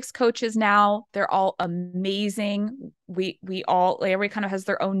 I have 6 coaches now. They're all amazing. We all, like, everybody kind of has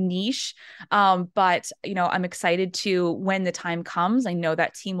their own niche, but I'm excited to, when the time comes, I know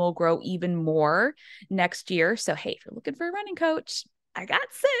that team will grow even more next year. So hey, if you're looking for a running coach, I got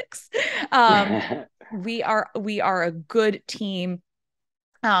 6. We are a good team.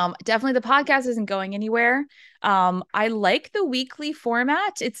 Definitely the podcast isn't going anywhere. I like the weekly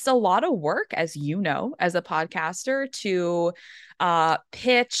format. It's a lot of work, as you know, as a podcaster, to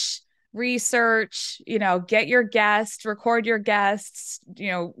pitch, research, get your guests, record your guests,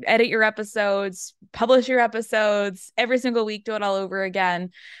 edit your episodes, publish your episodes every single week, do it all over again.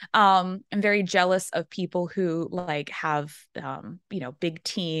 I'm very jealous of people who have big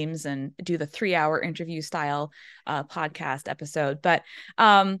teams and do the 3-hour interview style podcast episode. But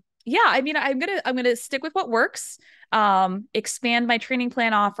yeah, I mean, I'm gonna stick with what works. Expand my training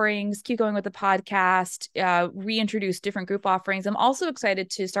plan offerings, keep going with the podcast, reintroduce different group offerings. I'm also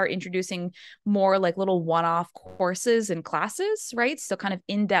excited to start introducing more like little one-off courses and classes, right? So kind of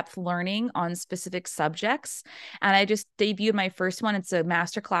in-depth learning on specific subjects. And I just debuted my first one. It's a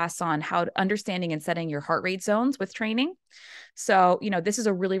masterclass on how to understanding and setting your heart rate zones with training. So, this is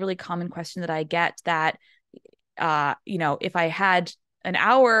a really, really common question that I get, that, if I had an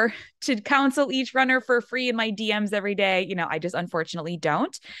hour to counsel each runner for free in my DMs every day, I just unfortunately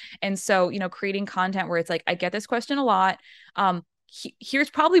don't. And so, creating content where it's like, I get this question a lot.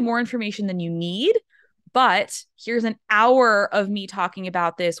 Here's probably more information than you need, but here's an hour of me talking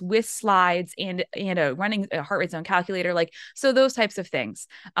about this with slides and running a heart rate zone calculator, so those types of things.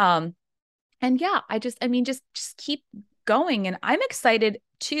 And yeah, just keep going. And I'm excited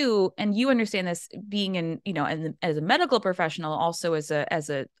too, and you understand this, being in, as a medical professional, also as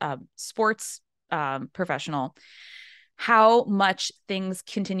a sports professional, how much things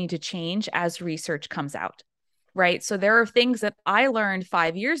continue to change as research comes out, right? So there are things that I learned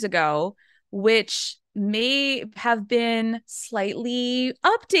 5 years ago, which may have been slightly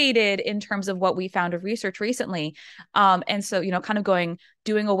updated in terms of what we found of research recently. And so, kind of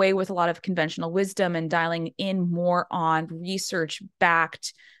doing away with a lot of conventional wisdom and dialing in more on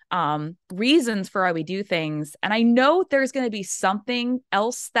research-backed reasons for why we do things. And I know there's going to be something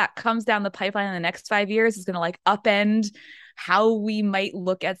else that comes down the pipeline in the next 5 years is going to upend how we might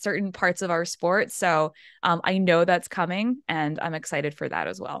look at certain parts of our sport. So I know that's coming, and I'm excited for that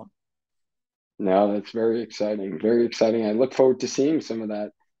as well. No, that's very exciting. Very exciting. I look forward to seeing some of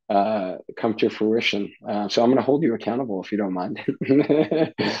that come to fruition. So I'm going to hold you accountable if you don't mind.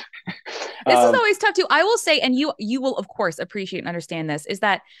 This is always tough too. I will say, and you will of course appreciate and understand this, is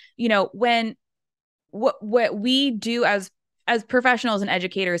that, when what we do as professionals and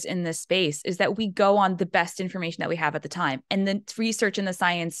educators in this space is that we go on the best information that we have at the time. And the research and the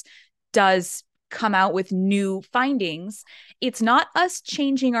science does come out with new findings. It's not us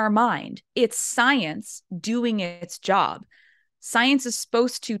changing our mind. It's science doing its job. Science is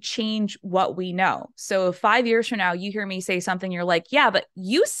supposed to change what we know. So if 5 years from now, you hear me say something, you're like, yeah, but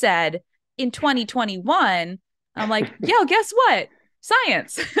you said in 2021, I'm like, yeah, well, guess what?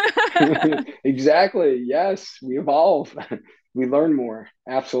 Science. Exactly. Yes, we evolve. We learn more.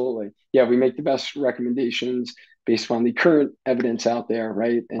 Absolutely. Yeah, we make the best recommendations based on the current evidence out there,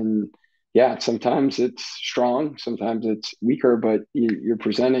 right? And yeah, sometimes it's strong, sometimes it's weaker, but you're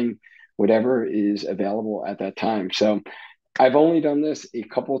presenting whatever is available at that time. So I've only done this a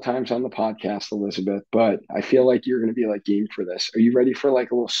couple of times on the podcast, Elisabeth, but I feel like you're going to be like game for this. Are you ready for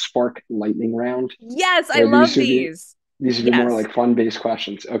like a little spark lightning round? Yes, I love these. These would be more like fun-based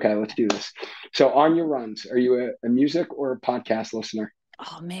questions. Okay, let's do this. So on your runs, are you a music or a podcast listener?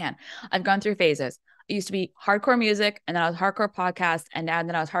 Oh man, I've gone through phases. I used to be hardcore music, and then I was hardcore podcast, and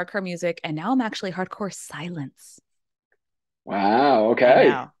then I was hardcore music, and now I'm actually hardcore silence. Wow.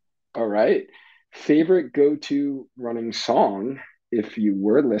 Okay. All right. Favorite go-to running song if you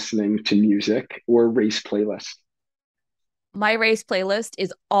were listening to music or race playlist? My race playlist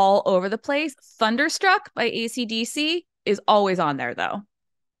is all over the place. Thunderstruck by AC/DC is always on there though.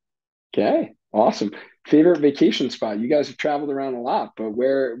 Okay, awesome. Favorite vacation spot? You guys have traveled around a lot, but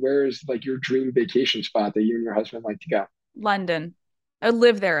where is like your dream vacation spot that you and your husband like to go? London. I'd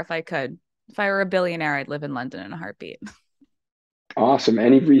live there if I could. If I were a billionaire, I'd live in London in a heartbeat. Awesome.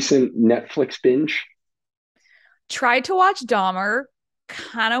 Any recent Netflix binge? Tried to watch Dahmer.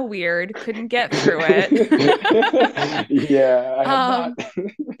 Kind of weird. Couldn't get through it. Yeah, I have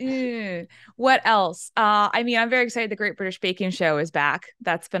not. What else? I mean, I'm very excited. The Great British Baking Show is back.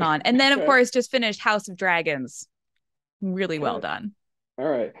 That's been on. And then, of course, just finished House of Dragons. Really well done. All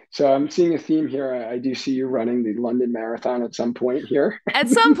right. So I'm seeing a theme here. I do see you running the London Marathon at some point here. At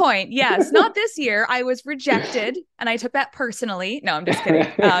some point, yes. Not this year. I was rejected and I took that personally. No, I'm just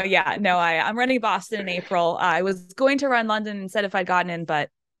kidding. Yeah, no, I'm running Boston in April. I was going to run London instead if I'd gotten in,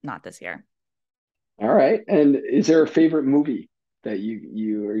 but not this year. All right. And is there a favorite movie that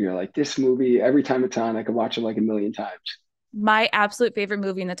you're like, this movie, every time it's on, I could watch it like a million times? My absolute favorite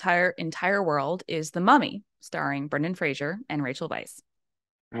movie in the entire world is The Mummy, starring Brendan Fraser and Rachel Weisz.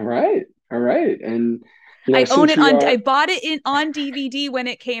 All right. All right. And I own it I bought it on DVD when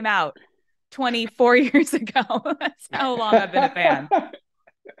it came out 24 years ago. That's how long I've been a fan.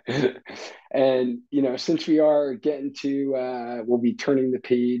 And, since we are getting to, we'll be turning the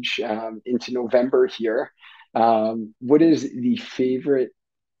page into November here. What is the favorite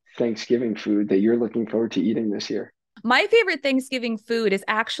Thanksgiving food that you're looking forward to eating this year? My favorite Thanksgiving food is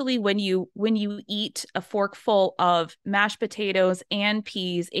actually when you eat a forkful of mashed potatoes and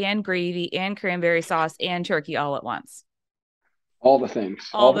peas and gravy and cranberry sauce and turkey all at once. All the things.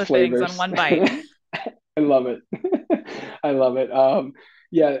 All the flavors on one bite. I love it. I love it.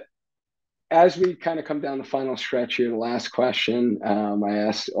 Yeah. As we kind of come down the final stretch here, the last question I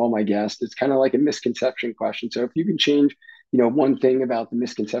asked all my guests, it's kind of like a misconception question. So if you can change, one thing about the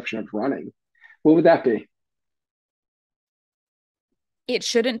misconception of running, what would that be? It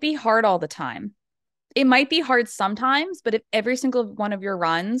shouldn't be hard all the time. It might be hard sometimes, but if every single one of your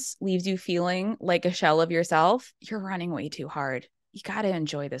runs leaves you feeling like a shell of yourself, you're running way too hard. You got to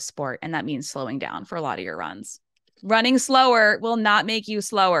enjoy this sport. And that means slowing down for a lot of your runs. Running slower will not make you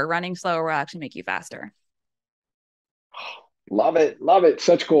slower. Running slower will actually make you faster. Love it. Love it.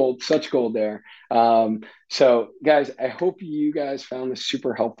 Such gold there. So guys, I hope you guys found this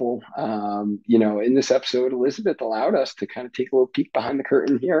super helpful. In this episode, Elisabeth allowed us to kind of take a little peek behind the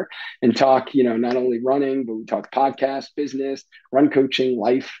curtain here and talk, not only running, but we talk podcast, business, run coaching,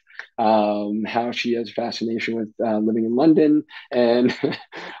 life, how she has a fascination with living in London. And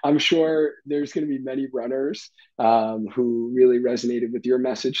I'm sure there's going to be many runners who really resonated with your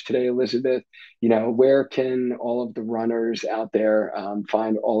message today, Elisabeth. Where can all of the runners out there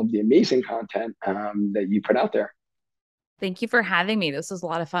find all of the amazing content that you put out there? Thank you for having me. This was a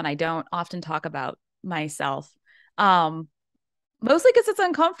lot of fun. I don't often talk about myself. Mostly because it's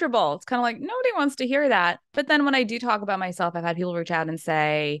uncomfortable. It's kind of like nobody wants to hear that. But then when I do talk about myself, I've had people reach out and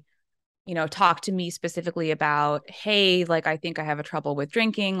say, talk to me specifically about, hey, like, I think I have a trouble with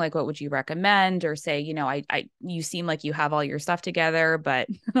drinking. Like, what would you recommend? Or say, you seem like you have all your stuff together, but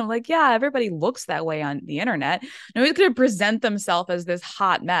I'm like, yeah, everybody looks that way on the internet. Nobody's going to present themselves as this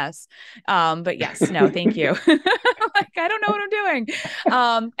hot mess. But yes, no, thank you. Like, I don't know what I'm doing.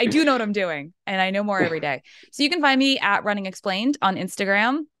 I do know what I'm doing, and I know more every day. So you can find me at Running Explained on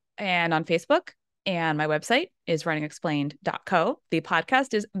Instagram and on Facebook. And my website is runningexplained.co. The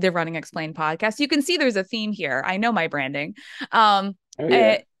podcast is the Running Explained podcast. You can see there's a theme here. I know my branding. Oh,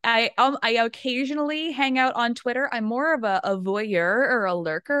 yeah. I occasionally hang out on Twitter. I'm more of a voyeur or a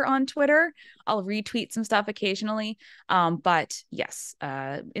lurker on Twitter. I'll retweet some stuff occasionally. But yes,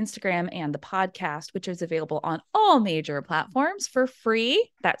 Instagram and the podcast, which is available on all major platforms for free.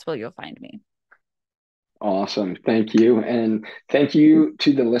 That's where you'll find me. Awesome. Thank you. And thank you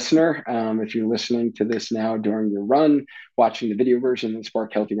to the listener. If you're listening to this now during your run, watching the video version of the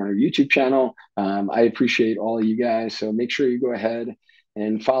Spark Healthy Runner YouTube channel, I appreciate all of you guys. So make sure you go ahead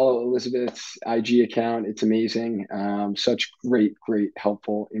and follow Elisabeth's IG account. It's amazing. Such great,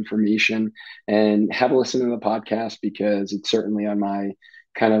 helpful information. And have a listen to the podcast because it's certainly on my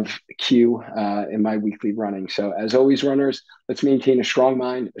kind of queue in my weekly running. So as always, runners, let's maintain a strong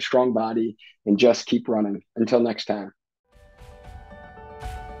mind, a strong body, and just keep running. Until next time.